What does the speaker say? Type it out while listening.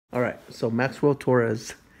All right, so Maxwell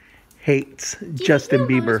Torres hates Justin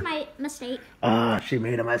Bieber. My mistake. She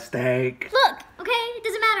made a mistake. Look, okay, it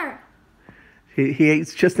doesn't matter. He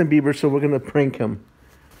hates Justin Bieber, so we're gonna prank him.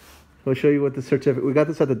 We'll show you what the certificate. We got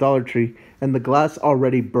this at the Dollar Tree, and the glass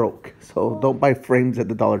already broke. So don't buy frames at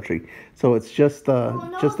the Dollar Tree. So it's just the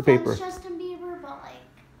paper. Justin Bieber, but like.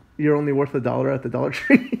 You're only worth $1 at the Dollar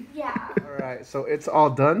Tree. Yeah. All right, so it's all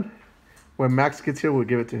done. When Max gets here, we'll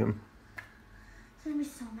give it to him. He's gonna be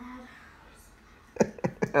so mad.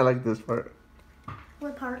 I like this part.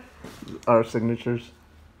 What part? Our signatures.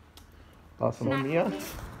 Awesome. Smack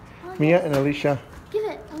Mia and Alicia, Give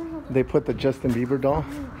it. I wanna hold it. they put the Justin Bieber doll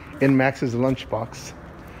in Max's lunchbox.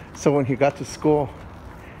 So when he got to school,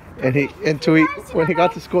 when he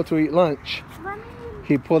got to school to eat lunch,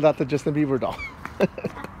 he pulled out the Justin Bieber doll.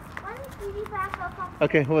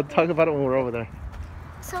 Okay, we'll talk about it when we're over there.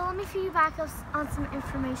 So let me feed you back on some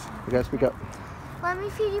information. You guys speak up. Let me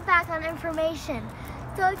feed you back on information.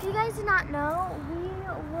 So if you guys did not know, we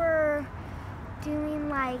were doing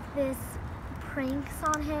like this pranks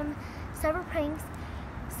on him, several pranks.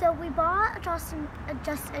 So we bought a Justin Bieber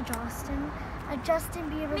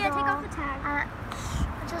doll. Take off the tag.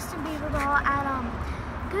 A Justin Bieber doll at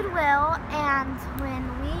Goodwill, and when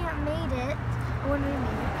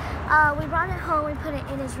we brought it home, we put it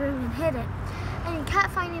in his room and hid it. And he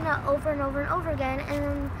kept finding it over and over and over again,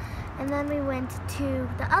 and then we went to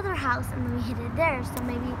the other house and then we hid it there. So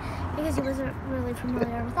maybe because he wasn't really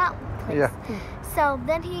familiar with that place. Yeah. So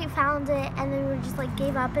then he found it, and then we just like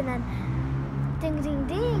gave up, and then ding ding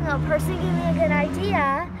ding, a person gave me a good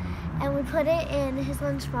idea, and we put it in his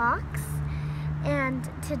lunchbox. And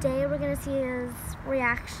today we're gonna see his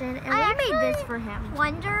reaction, and we made this for him.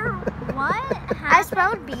 Wonder what happened. I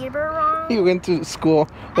spelled Bieber wrong. He went to school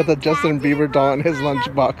with a Justin Bieber doll in his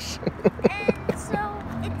lunchbox. And so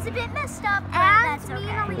it's a bit messed up, but And that's me okay.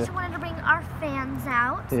 and Alicia wanted to bring our fans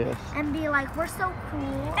out Yes. and be like, we're so cool.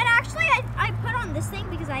 And actually, I put on this thing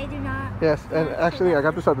because I do not. Yes, and actually I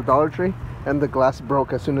got this at the Dollar Tree, and the glass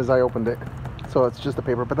broke as soon as I opened it. So it's just a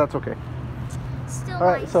paper, but that's okay. Still All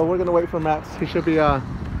right, nice. so we're gonna wait for Max. He should be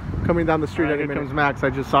coming down the street any minute. Here comes Max. I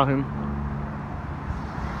just saw him.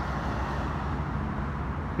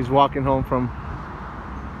 He's walking home from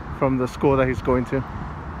the school that he's going to.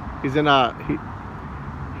 He's in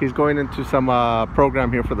he's going into some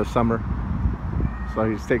program here for the summer. So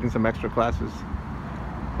he's taking some extra classes.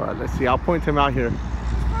 But let's see. I'll point him out here.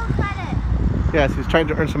 Full credit. Yes, he's trying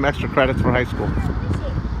to earn some extra credits for high school. Let me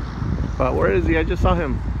see. But where is he? I just saw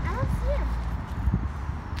him. I don't see him.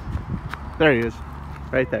 There he is.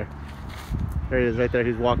 Right there. There he is, right there.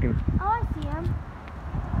 He's walking. Oh, I see him.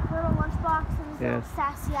 Little lunchbox and his little Yes.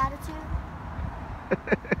 sassy attitude.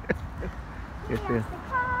 Yes, He yeah. asked the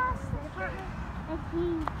class, the department, and he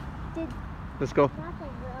did Let's go. nothing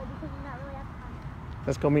really because he's not really at the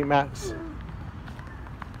Let's go meet Max.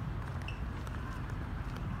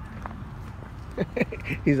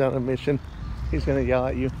 He's on a mission. He's gonna yell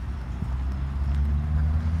at you.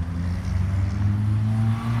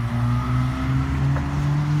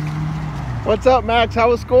 What's up, Max? How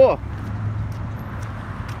was school?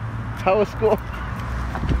 How was school?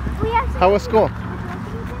 How was school?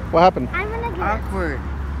 What happened? I'm gonna get Awkward.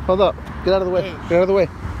 Hold up. Get out of the way. Hey. Get out of the way.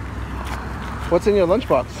 What's in your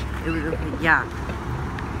lunchbox? It was, yeah,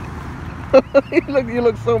 you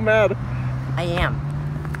look so mad. I am.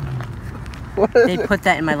 What is They it? put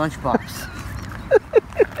that in my lunchbox.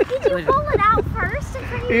 Did you pull it out first and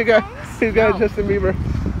put it You in got things? you got No. Justin Bieber.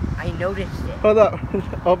 I noticed it. Hold up.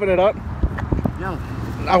 Open it up. No.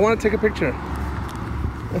 I want to take a picture.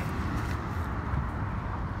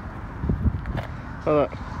 Hold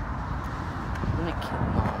up. I'm gonna kill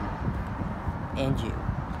Mom. And you.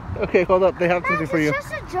 Okay, hold up. They have something Max, for you. it's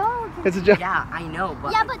just a joke. It's a joke. Yeah, I know,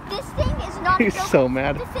 but Yeah, but this thing is not a He's joke. so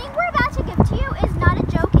mad. The thing we're about to give to you is not a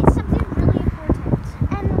joke. It's something really important.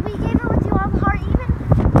 And we gave it with you all the heart, even.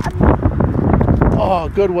 Oh,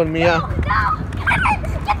 good one, Mia. No!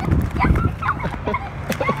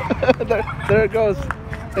 there it goes.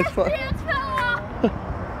 It's fun. It's fell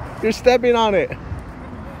off. You're stepping on it.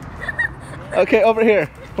 Okay, over here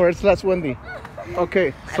where it's less windy.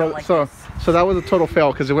 Okay, don't like so this. that was a total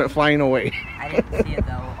fail because it went flying away. I didn't see it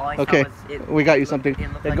though. All I Okay, saw was it. we got you something.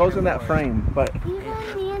 looked It like goes an in that award. frame, but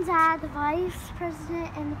Even me and Dad, the vice president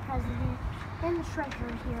and the president and the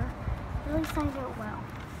treasurer here really signed it well.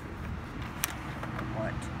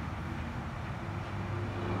 What?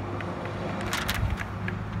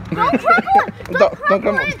 Don't crumble it! don't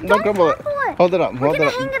crumble it. Don't crumble it. Hold it up. We're Hold gonna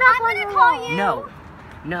it hang up. it up on the wall. You. No.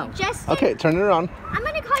 No. Justin. Okay, turn it around. I'm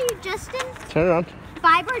gonna call you Justin. Turn it around.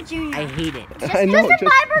 Bieber Jr. I hate it. I know. Justin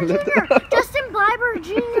Bieber lift it Jr. up. Justin Bieber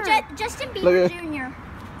Jr. Justin Look Bieber at- Jr.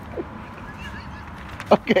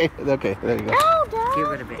 Okay, there you go. No, Dad. Get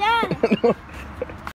rid of it. Dad.